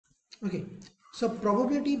Okay, so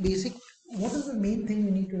probability basic, what is the main thing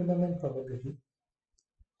you need to remember in probability?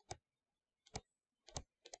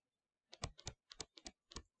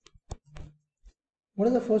 What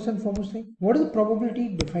is the first and foremost thing? What is the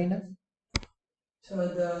probability defined as? So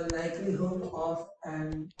the likelihood of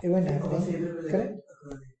an Event of a happening, favorable correct? event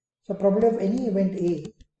occurring. So probability of any event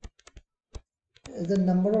A is the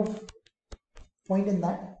number of point in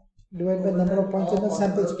that divided by Over number the of points in all the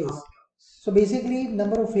sample possible space. outcomes. So basically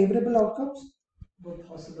number of favorable outcomes Both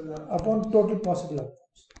possible upon total possible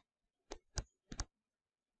outcomes.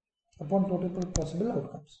 Upon total possible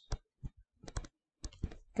outcomes.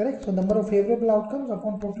 Correct? So number of favorable outcomes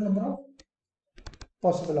upon total number of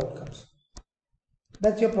possible outcomes.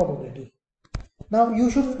 That's your probability. Now you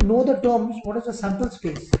should know the terms. What is the sample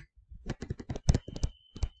space?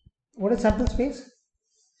 What is sample space?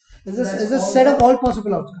 Is this a set of all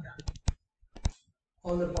possible outcomes?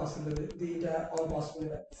 All the possible, all possible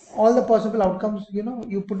events. All the possible outcomes,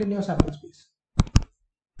 you put in your sample space.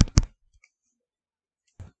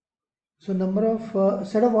 So number of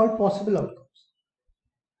set of all possible outcomes.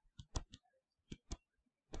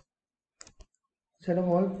 Set of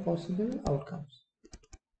all possible outcomes.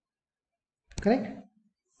 Correct?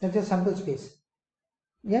 That's your sample space.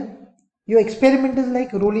 Yeah. Your experiment is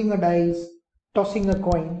like rolling a dice, tossing a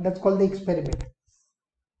coin. That's called the experiment.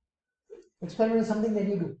 Experiment is something that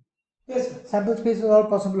you do. Yes, sir. Sample space is all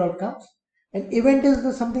possible outcomes. And event is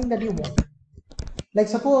the something that you want. Like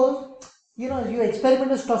suppose, your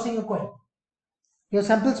experiment is tossing a coin. Your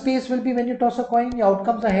sample space will be when you toss a coin, your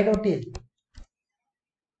outcomes are head or tail.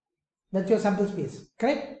 That's your sample space,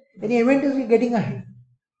 correct? Any event is you're getting a head.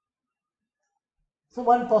 So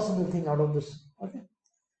one possible thing out of this. Okay.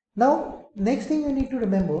 Now, next thing you need to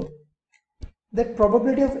remember that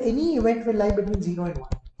probability of any event will lie between 0 and 1.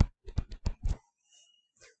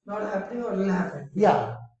 Not happening or will happen.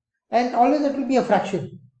 Yeah. And always it will be a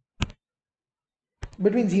fraction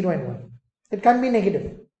between 0 and 1. It can't be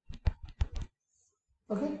negative.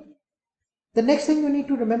 Okay. The next thing you need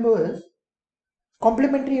to remember is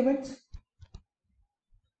complementary events.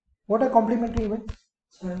 What are complementary events?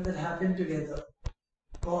 Something that happen together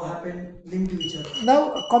or happen linked to each other.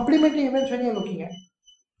 Now, complementary events when you're looking at.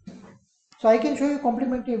 So I can show you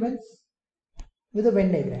complementary events with a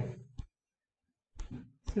Venn diagram.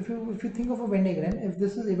 So if you think of a Venn diagram, if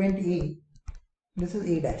this is event A, this is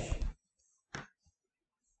A dash.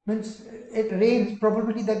 Means it rains,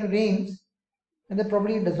 probability that it rains, and the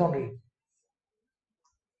probability it does not rain.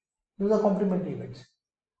 Those are complementary events.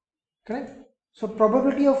 Correct? So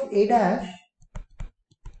probability of A dash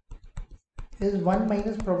is 1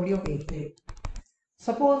 minus probability of A.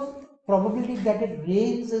 Suppose probability that it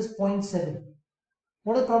rains is 0.7.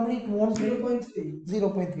 What is probability it won't rain? 0.3.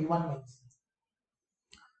 0.3, 1 minus.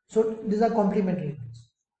 So these are complementary events.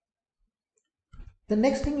 The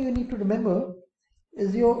next thing you need to remember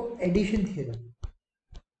is your addition theorem.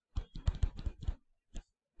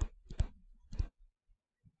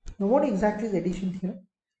 Now what exactly is addition theorem?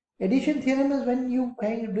 Addition theorem is when you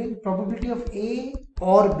kind of doing probability of A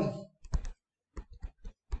or B.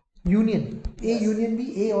 Union. A union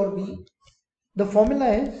B, A or B. The formula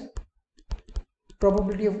is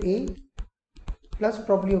probability of A plus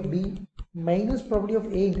probability of B minus probability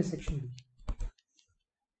of A intersection B.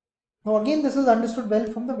 Now again this is understood well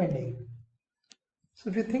from the Venn diagram.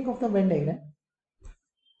 So if you think of the Venn diagram,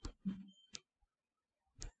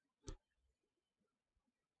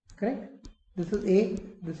 correct? This is A,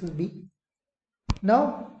 this is B.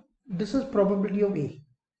 Now this is probability of A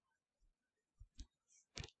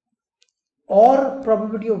or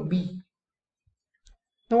probability of B.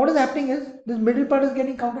 Now what is happening is this middle part is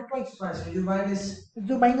getting counted twice. So you minus.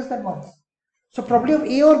 So minus that once. So probability of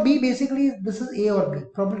A or B basically this is A or B.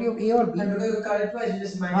 Probability of A or B. And because you count it twice, you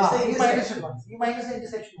just minus the You minus intersection. it once. You minus the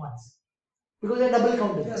intersection once. Because they are double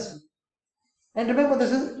counted. Yes. And remember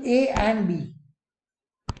this is A and B.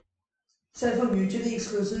 So for mutually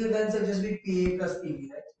exclusive events, it'll just be PA plus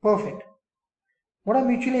PB, right? Perfect. What are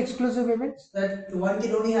mutually exclusive events? That one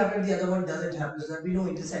can only happen, the other one doesn't happen. So there'll be no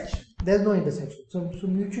intersection. There's no intersection. So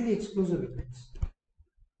mutually exclusive events.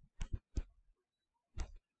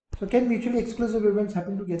 So can mutually exclusive events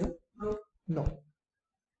happen together? No. No.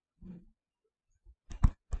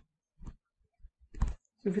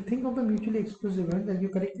 So if you think of the mutually exclusive event, as you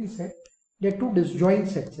correctly said, there are two disjoint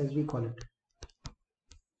sets as we call it.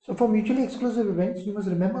 So for mutually exclusive events, you must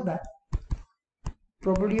remember that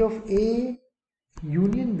probability of A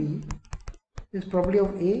union B is probability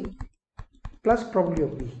of A plus probability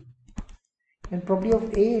of B. And probability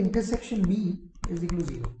of A intersection B is equal to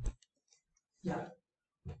 0. Yeah.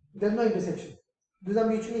 There's no intersection. These are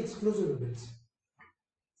mutually exclusive events.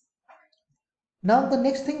 Now the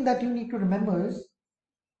next thing that you need to remember is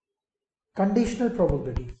conditional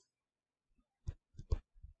probability.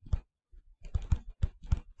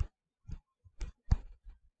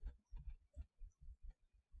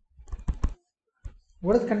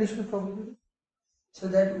 What is conditional probability? So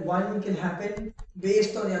that one can happen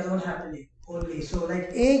based on the other one happening only. So like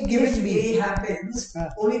A given if B. A happens,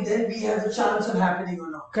 only then we have the chance of happening or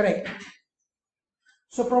not. Correct.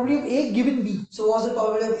 So probability of A given B. So what's the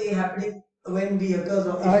probability of A happening when B occurs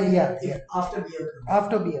or if after B occurs?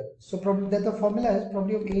 After B occurs. So probably that the formula is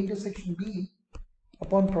probability of A intersection B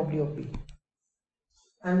upon probability of B.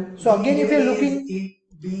 And so B again if you're A looking is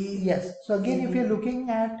B, yes, so again if you're looking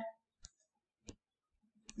at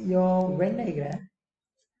your Venn diagram,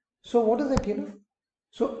 so what is it,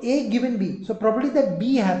 so A given B, so probability that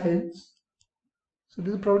B happens, so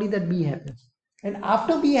this is probability that B happens, and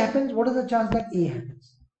after B happens, what is the chance that A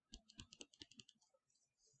happens?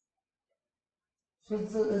 So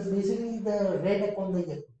it's basically the red upon the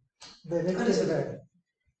yellow, the red to the red.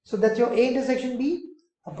 So that's your A intersection B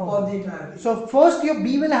upon the entire. So first your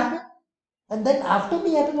B will happen, and then after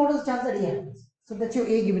B happens, what is the chance that A happens? So that's your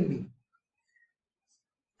A given B.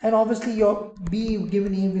 And obviously your B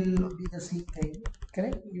given A will be the same thing,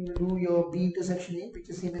 correct? You will do your B intersection A, which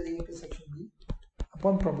is same as A intersection B,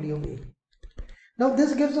 upon probability of A. Now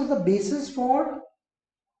this gives us the basis for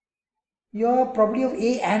your probability of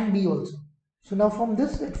A and B also. So now from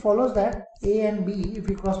this it follows that A and B, if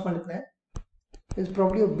we cross multiply, is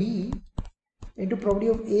probability of B into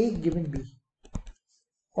probability of A given B,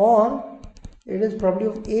 or it is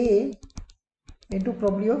probability of A into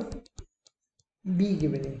probability of B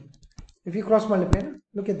given A. If you cross multiply,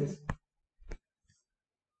 look at this.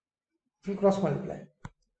 If you cross multiply,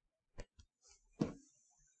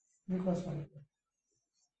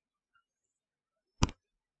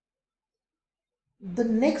 the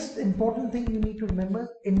next important thing you need to remember is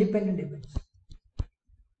independent events.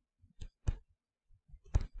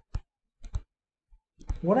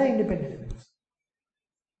 What are independent events?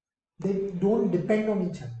 They don't depend on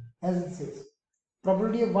each other, as it says.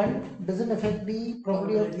 Probability of one doesn't affect the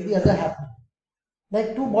probability of the other happening.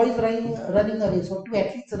 Like two boys running a race, or two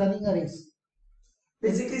athletes running a race.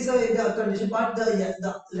 Basically, so in the condition part,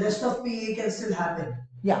 the rest of PA can still happen.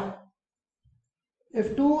 Yeah.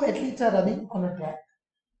 If two athletes are running on a track,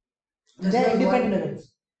 they are independent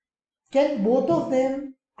events. Can both of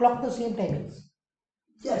them clock the same timings?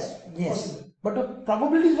 Yes. Yes. But the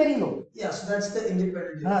probability is very low. Yeah, so that's the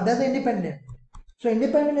independent event. That's the independent. So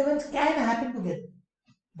independent events can happen together.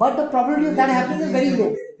 But the probability of that happening is very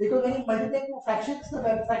low. Because when you multiply two fractions,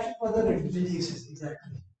 the fraction further reduces.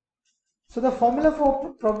 Exactly. So the formula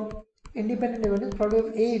for independent event is probability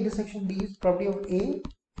of A intersection B is probability of A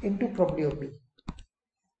into probability of B.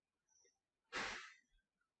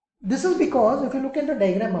 This is because if you look at the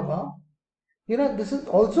diagram above, this is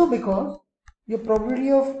also because your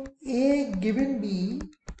probability of A given B,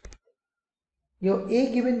 your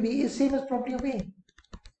A given B is same as probability of A.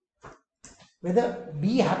 Whether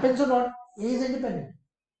B happens or not, A is independent.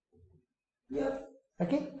 Yeah.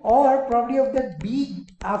 Okay. Or probability of that B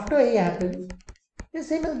after A happens is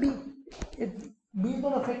same as B. B is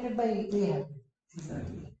not affected by A happening.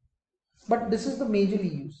 Exactly. But this is the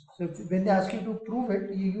majorly used. So when they ask you to prove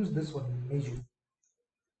it, you use this one, major.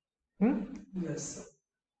 Yes.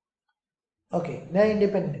 Okay, now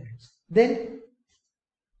independent events. Then,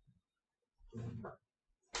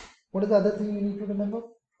 what is the other thing you need to remember?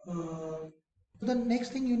 The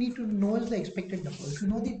next thing you need to know is the expected number. If you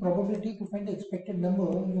know the probability to find the expected number,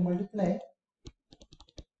 you multiply.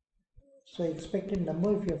 So expected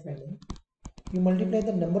number, if you are finding, you multiply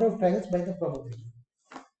the number of trials by the probability.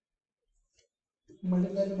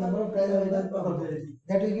 Multiply the number of trials by the probability.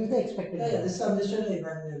 That will give the expected number. Yeah, this is understanding.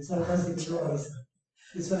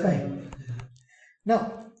 This one. Fine.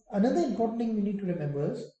 Now, another important thing we need to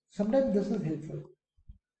remember is sometimes this is helpful.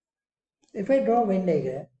 If I draw a Venn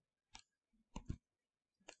diagram,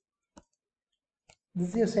 this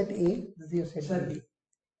is your set A, this is your set B.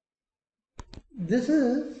 This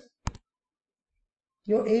is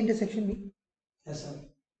your A intersection B. Yes, sir.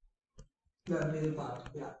 The middle part,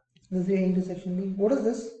 yeah. This is your A intersection B. What is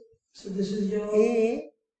this? So this is your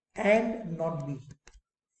A and not B.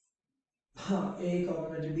 A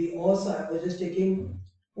complementary B. Also, I was just taking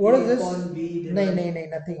what A is this? upon B. No,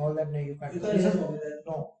 nothing. All that, no, you can't. You can't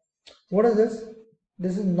no. What is this?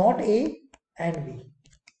 This is not A and B.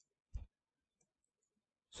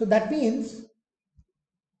 So that means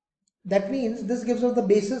this gives us the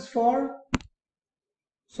basis for,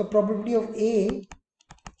 so probability of A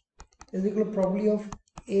is equal to probability of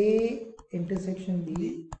A intersection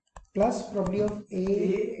B plus probability of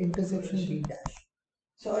A intersection B dash.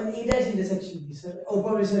 So an A dash intersection B, sir. Oh,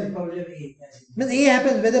 probably sorry, probably an A. Yes. Means A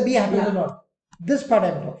happens whether B happens Yeah. or not. This part I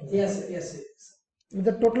am talking about. Yes, sir. Yes, sir. Yes. With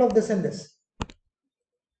the total of this and this.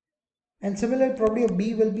 And similarly, probably of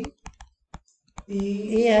B will be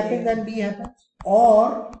B, A happens and B happens,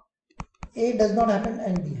 or A does not happen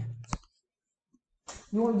and B happens.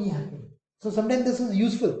 You won't be happy. So sometimes this is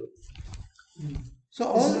useful. So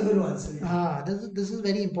This all is a good one, sir. this is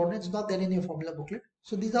very important. It's not there in your formula booklet.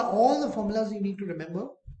 So these are all the formulas you need to remember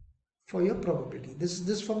for your probability.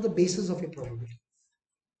 This from the basis of your probability.